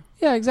for.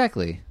 Yeah,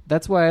 exactly.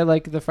 That's why I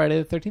like the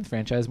Friday the 13th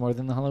franchise more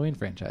than the Halloween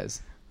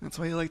franchise. That's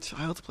why you like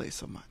Child's Play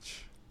so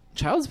much.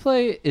 Child's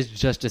Play is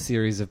just a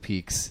series of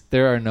peaks.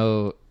 There are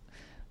no...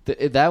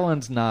 that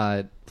one's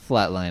not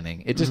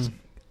flatlining. It just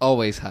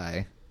always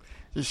high.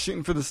 Just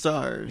shooting for the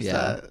stars.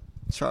 Yeah.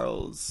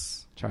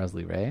 Charles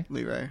Lee Ray?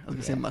 Lee Ray. I was going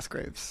to say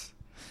Musgraves.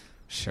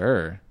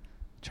 Sure.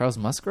 Charles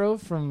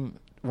Musgrove from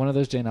one of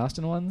those Jane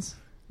Austen ones?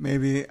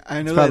 Maybe.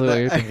 I know that's probably that, what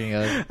you're thinking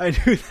of. I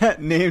knew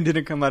that name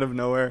didn't come out of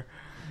nowhere.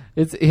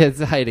 It's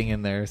hiding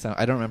in there. So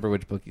I don't remember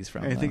which book he's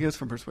from. I think it was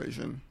from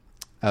Persuasion.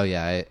 Oh,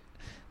 yeah.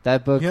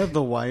 That book... You have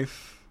the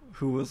wife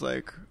who was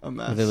like a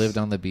mess. They lived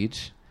on the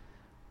beach?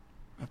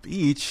 A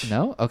beach?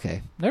 No?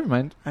 Okay. Never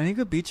mind. I think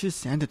a beach is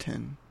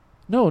Sanditon.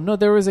 No,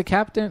 there was a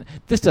captain.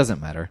 This doesn't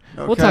matter.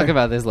 Okay. We'll talk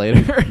about this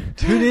later.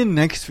 Tune in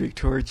next week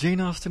to our Jane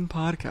Austen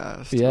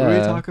podcast, where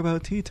we talk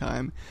about tea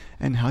time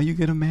and how you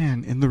get a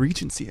man in the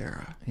Regency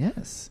era.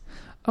 Yes.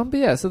 But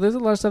yeah, so there's a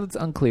lot of stuff that's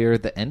unclear.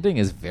 The ending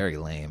is very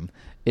lame.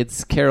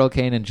 It's Carol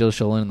Kane and Jill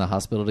Schoelen in the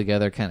hospital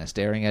together, kind of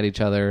staring at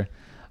each other.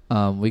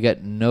 We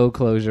get no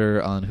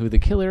closure on who the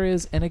killer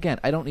is, and again,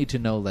 I don't need to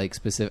know like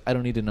specific. I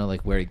don't need to know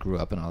like where he grew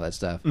up and all that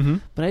stuff.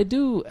 But I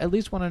do at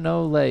least want to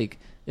know like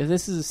if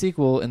this is a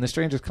sequel and the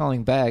stranger's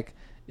calling back.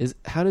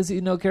 How does he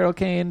know Carol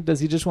Kane?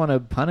 Does he just want to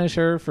punish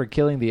her for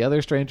killing the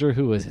other stranger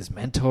who was his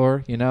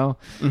mentor? You know,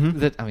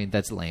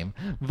 that's lame.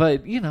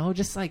 But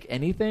just like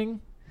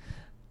anything.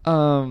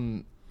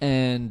 And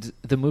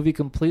the movie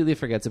completely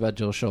forgets about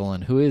Jill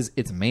Schoelen, who is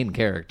its main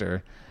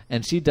character.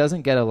 And she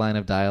doesn't get a line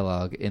of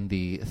dialogue in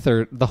the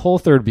whole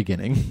third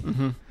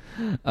beginning.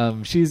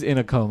 She's in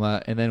a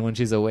coma, and then when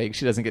she's awake,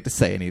 she doesn't get to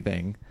say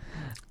anything.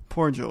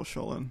 Poor Jill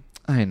Schoelen.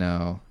 I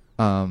know.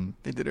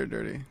 They did her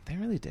dirty. They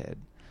really did.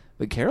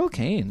 But Carol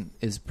Kane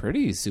is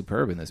pretty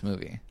superb in this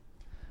movie.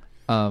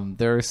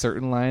 There are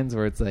certain lines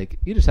where it's like,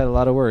 you just had a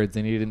lot of words,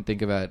 and you didn't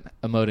think about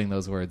emoting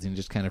those words, and you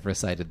just kind of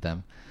recited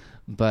them.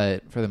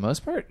 But for the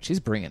most part,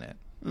 she's bringing it.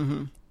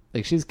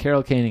 Like, she's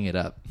Carol Kaning it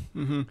up.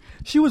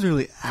 She was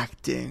really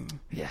acting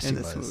in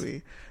this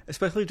movie.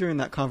 Especially during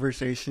that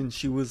conversation,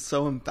 she was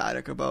so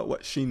emphatic about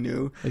what she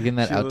knew. Like in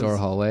that outdoor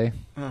hallway?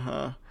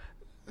 An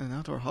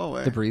outdoor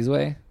hallway. The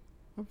breezeway?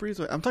 What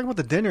breezeway? I'm talking about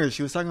the dinner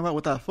she was talking about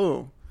with that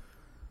fool.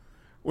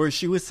 Where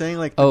she was saying,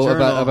 like, the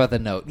journal. about the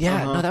note.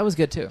 Yeah, no, that was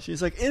good, too.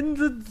 She's like, in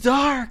the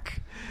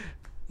dark.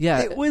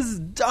 Yeah. It was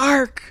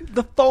dark.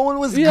 The phone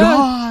was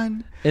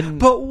gone.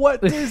 But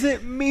what does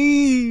it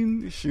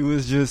mean? She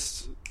was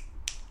just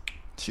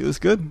She was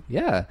good.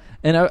 Yeah,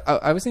 and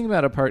I was thinking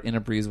about a part in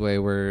A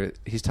Breezeway where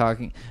he's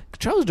talking.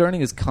 Charles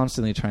Durning is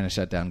constantly trying to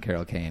shut down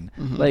Carol Kane.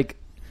 Like,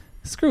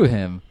 screw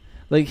him.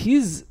 Like,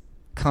 he's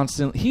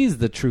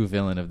the true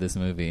villain of this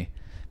movie.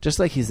 Just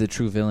like he's the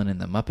true villain in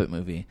the Muppet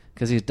movie,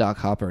 because he's Doc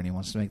Hopper and he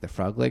wants to make the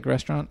Frog Leg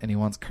restaurant, and he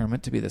wants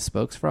Kermit to be the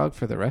spokesfrog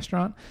for the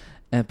restaurant.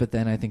 But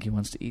then I think he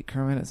wants to eat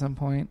Kermit at some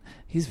point.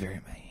 He's very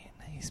mean.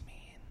 He's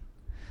mean.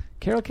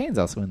 Carol Kane's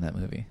also in that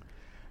movie.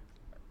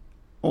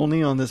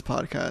 Only on this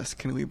podcast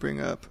can we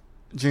bring up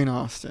Jane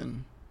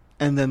Austen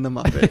and then the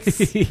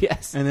Muppets.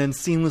 Yes. And then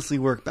seamlessly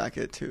work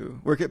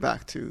it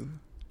back to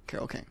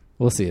Carol Kane.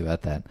 We'll see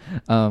about that.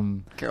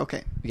 Carol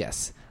Kane.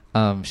 Yes.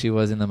 She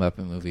was in the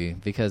Muppet movie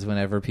because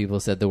whenever people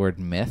said the word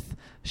myth,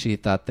 she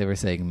thought they were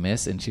saying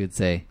miss, and she would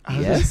say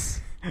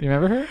yes. You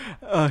remember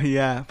her?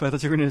 Yeah, but I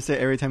thought you were going to say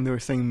every time they were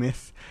saying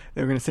myth,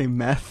 they were going to say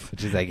meth.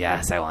 She's like,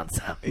 yes, I want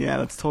some. Yeah,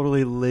 that's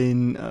totally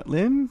Lynn.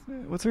 Lynn?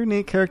 What's her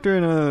name? Character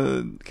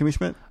in Kimmy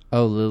Schmidt?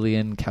 Oh,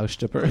 Lillian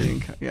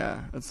Kaushtupper.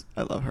 Yeah,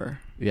 I love her.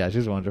 Yeah,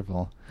 she's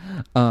wonderful.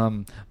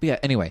 But yeah,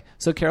 anyway,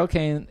 so Carol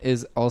Kane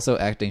is also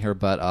acting her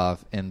butt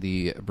off in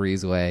the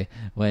Breezeway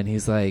when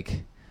he's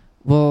like,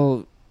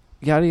 well,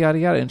 yada, yada,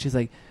 yada. And she's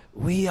like,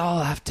 we all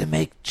have to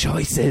make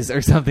choices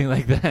or something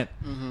like that.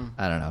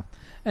 I don't know.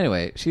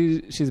 Anyway,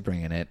 she's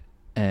bringing it.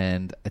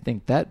 And I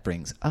think that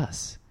brings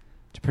us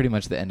to pretty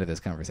much the end of this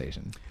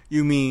conversation.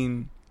 You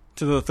mean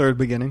to the third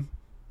beginning?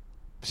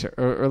 Sure.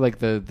 Or like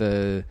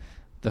the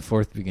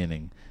fourth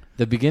beginning.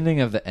 The beginning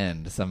of the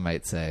end, some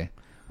might say.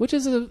 Which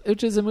is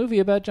a movie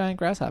about giant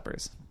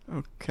grasshoppers.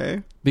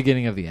 Okay.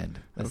 Beginning of the end.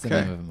 That's Okay.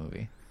 the name of a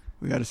movie.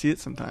 We got to see it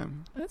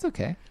sometime. That's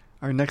okay.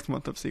 Our next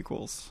month of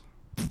sequels.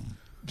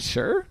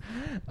 Sure.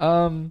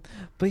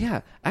 But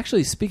yeah,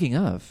 actually, speaking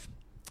of,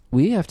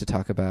 we have to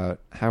talk about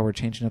how we're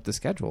changing up the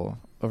schedule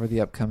over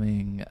the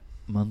upcoming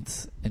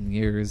months and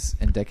years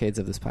and decades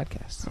of this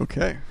podcast.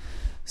 Okay.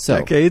 So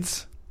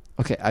Decades?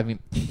 Okay, I mean,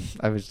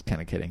 I was kind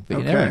of kidding, but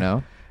you Okay. never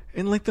know.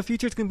 In like the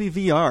future, it's going to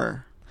be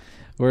VR.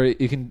 Where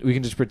we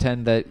can just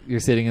pretend that you're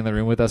sitting in the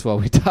room with us while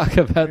we talk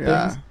about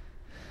things.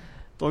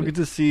 Don't get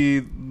to see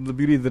the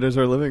beauty that is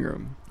our living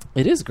room.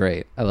 It is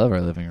great. I love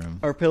our living room.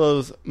 Our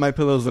pillows, my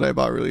pillows that I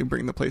bought really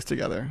bring the place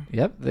together.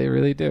 Yep, they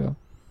really do.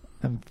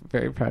 I'm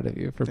very proud of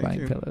you for Thank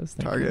buying you. pillows.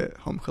 Thank Target,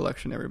 Home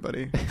Collection,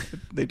 everybody.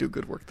 They do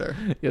good work there.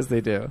 you. Yes,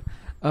 they do.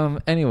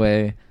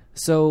 Anyway,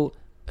 so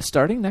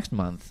starting next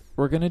month,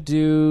 we're going to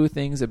do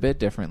things a bit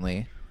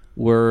differently.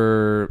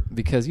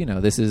 Because,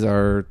 this is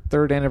our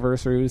third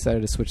anniversary, we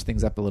decided to switch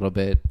things up a little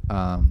bit.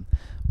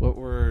 What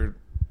we're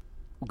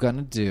going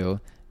to do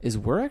is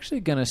we're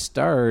actually going to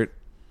start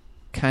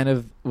kind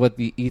of what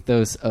the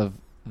ethos of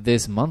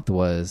this month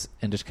was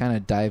and just kind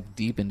of dive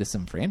deep into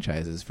some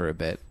franchises for a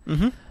bit.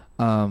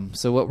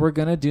 So what we're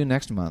going to do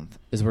next month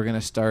is we're going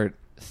to start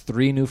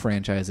 3 new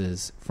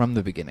franchises from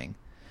the beginning.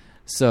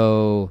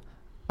 So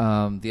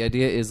the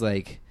idea is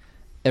like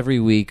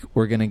every week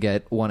we're going to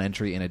get one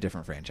entry in a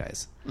different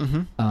franchise.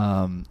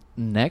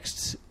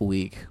 Next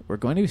week we're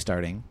going to be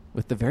starting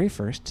with the very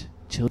first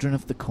Children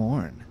of the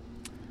Corn.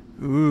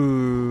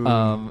 Ooh.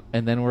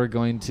 And then we're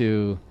going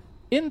to,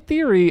 in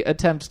theory,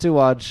 attempt to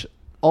watch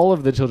all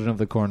of the Children of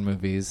the Corn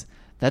movies.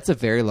 That's a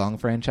very long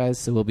franchise,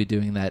 so we'll be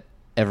doing that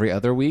every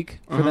other week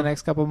for the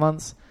next couple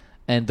months.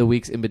 And the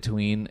weeks in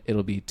between,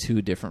 it'll be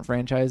 2 different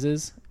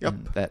franchises. Yep.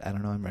 And that I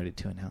don't know I'm ready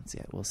to announce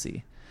yet. We'll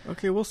see.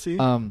 Okay, we'll see.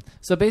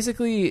 So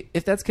basically,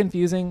 if that's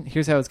confusing,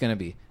 here's how it's going to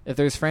be. If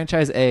there's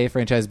franchise A,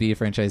 franchise B,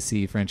 franchise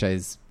C,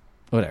 franchise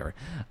whatever.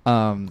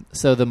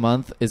 So the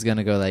month is going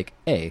to go like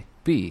A,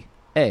 B,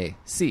 A,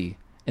 C.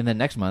 And then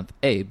next month,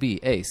 A, B,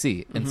 A,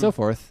 C, and so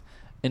forth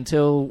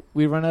until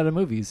we run out of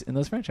movies in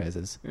those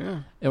franchises.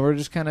 Yeah. And we're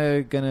just kind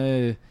of going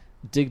to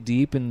dig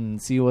deep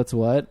and see what's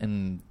what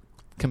and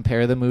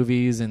compare the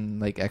movies and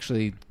like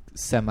actually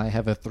semi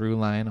have a through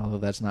line, although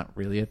that's not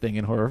really a thing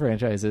in horror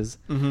franchises.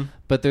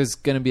 But there's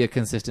going to be a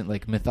consistent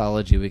like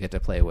mythology we get to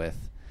play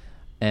with.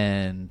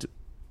 And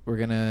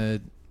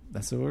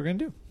that's what we're going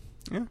to do.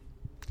 Yeah.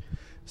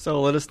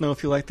 So let us know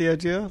if you like the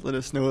idea. Let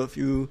us know if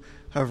you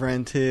have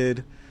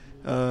rented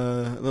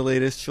the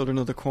latest Children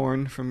of the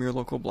Corn from your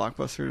local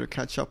Blockbuster to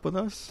catch up with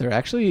us. There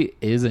actually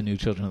is a new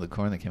Children of the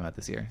Corn that came out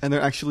this year. And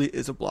there actually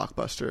is a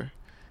Blockbuster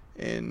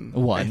in,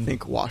 I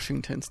think,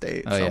 Washington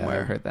State Oh, somewhere.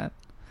 yeah, I've heard that.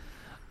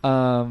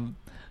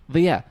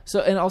 But yeah,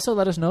 and also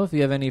let us know if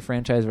you have any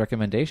franchise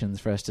recommendations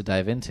for us to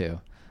dive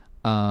into.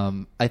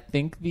 I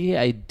think the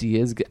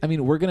idea is,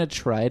 we're going to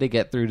try to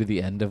get through to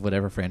the end of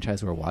whatever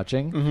franchise we're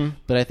watching,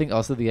 but I think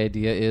also the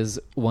idea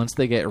is once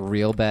they get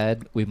real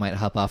bad, we might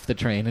hop off the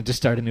train and just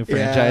start a new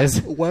franchise.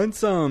 Yeah.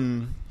 Once,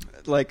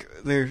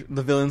 the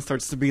villain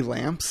starts to be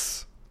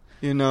lamps,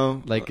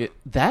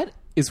 that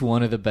is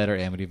one of the better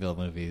Amityville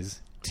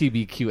movies.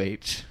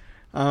 TBQH.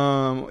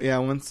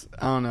 Once,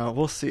 I don't know,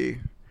 we'll see.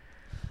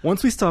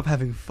 Once we stop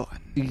having fun.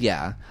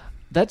 Yeah.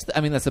 That's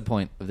the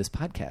point of this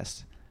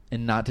podcast.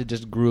 and not to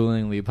just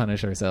gruelingly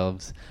punish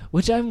ourselves,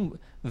 which I'm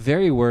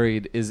very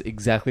worried is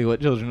exactly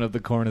what Children of the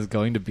Corn is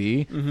going to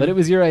be. But it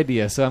was your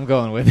idea, so I'm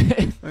going with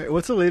it. All right,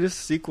 what's the latest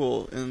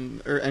sequel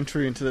or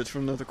entry into the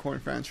Children of the Corn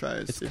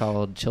franchise? It's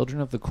called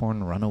Children of the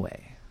Corn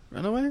Runaway.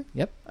 Runaway?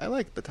 Yep. I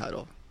like the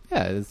title.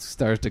 Yeah, it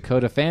stars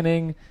Dakota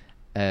Fanning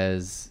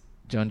as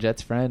Joan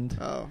Jett's friend.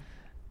 Oh.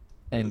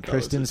 And That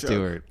was Kristen a joke.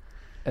 Stewart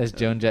as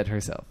Joan Jett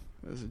herself.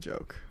 It was a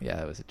joke.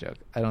 Yeah, it was a joke.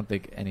 I don't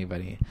think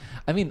anybody...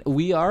 I mean,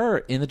 we are,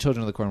 in the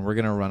Children of the Corn, we're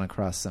going to run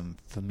across some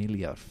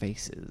familiar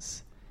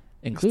faces,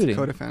 including... Is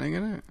Dakota Fanning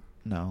in it?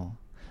 No.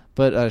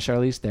 But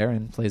Charlize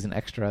Theron plays an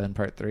extra in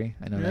part 3.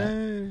 I know that.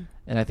 Yay.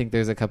 And I think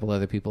there's a couple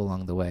other people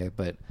along the way.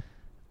 But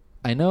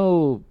I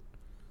know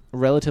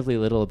relatively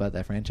little about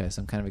that franchise,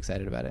 so I'm kind of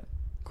excited about it.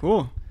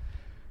 Cool.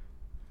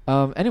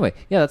 Anyway,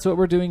 yeah, that's what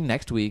we're doing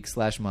next week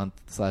 /month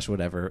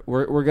 /whatever.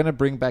 We're going to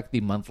bring back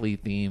the monthly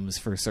themes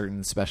for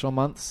certain special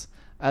months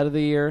out of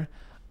the year.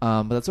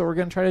 But that's what we're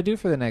going to try to do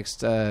for the next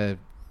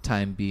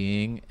time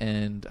being.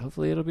 And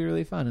hopefully it'll be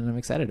really fun, and I'm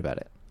excited about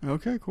it.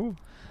 Okay, cool.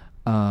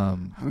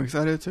 I'm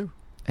excited too.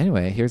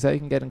 Anyway, here's how you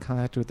can get in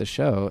contact with the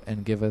show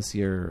and give us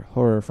your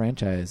horror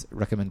franchise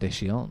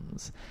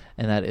recommendations.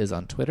 And that is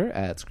on Twitter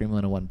at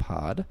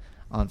Scream101pod,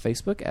 on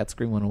Facebook at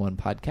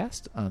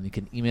Scream101podcast. You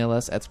can email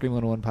us at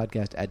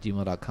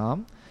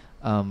Scream101podcast@gmail.com.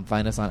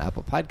 Find us on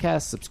Apple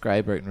Podcasts,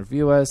 subscribe, rate, and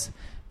review us.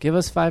 Give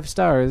us 5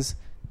 stars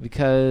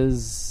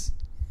because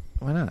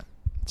why not?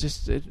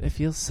 Just it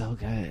feels so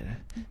good.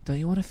 Don't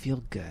you want to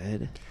feel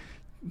good?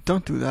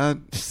 Don't do that.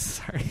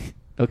 Sorry.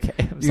 Okay.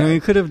 I'm You know, sorry.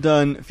 you could have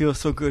done Feel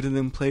So Good and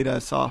then played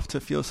as soft to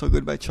Feel So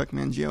Good by Chuck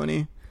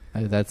Mangione.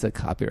 That's a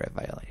copyright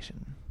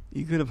violation.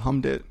 You could have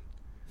hummed it.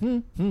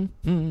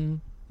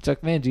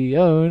 Chuck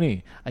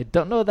Mangione. I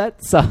don't know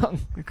that song.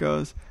 It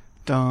goes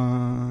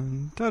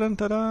dun dun dun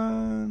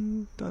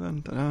dun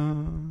dun dun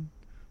dun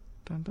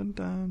dun dun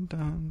dun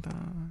dun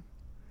dun.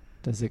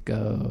 Does it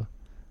go?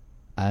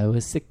 I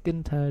was sick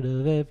and tired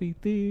of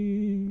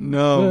everything.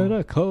 No. When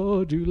I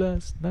called you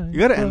last night. You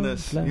gotta end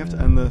this. You have to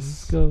end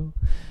this. Go.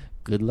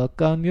 Good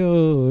luck on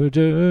your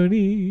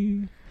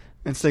journey.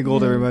 And stay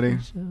gold, everybody.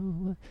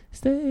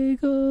 Stay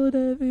gold,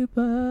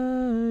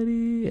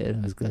 everybody. And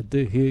I was glad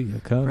to hear you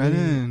coming.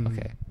 Brennan.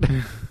 Okay.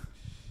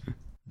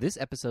 This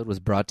episode was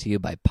brought to you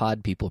by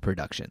Pod People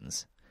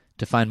Productions.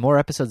 To find more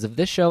episodes of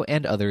this show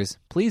and others,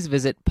 please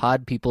visit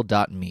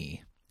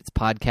podpeople.me. It's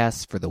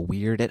podcasts for the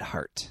weird at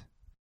heart.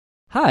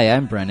 Hi,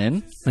 I'm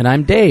Brennan. And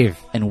I'm Dave.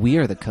 And we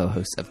are the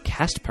co-hosts of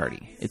Cast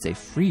Party. It's a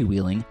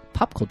freewheeling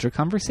pop culture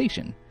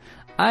conversation.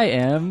 I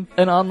am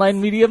an online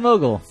media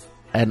mogul.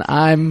 And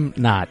I'm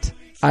not.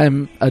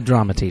 I'm a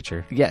drama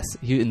teacher. Yes,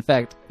 in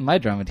fact, my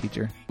drama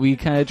teacher. We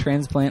kind of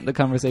transplant the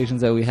conversations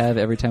that we have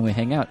every time we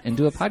hang out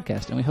into a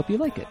podcast, and we hope you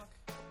like it.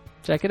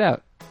 Check it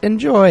out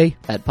Enjoy.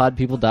 at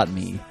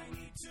podpeople.me.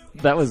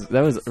 That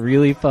was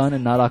really fun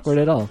and not awkward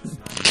at all.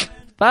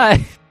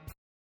 Bye.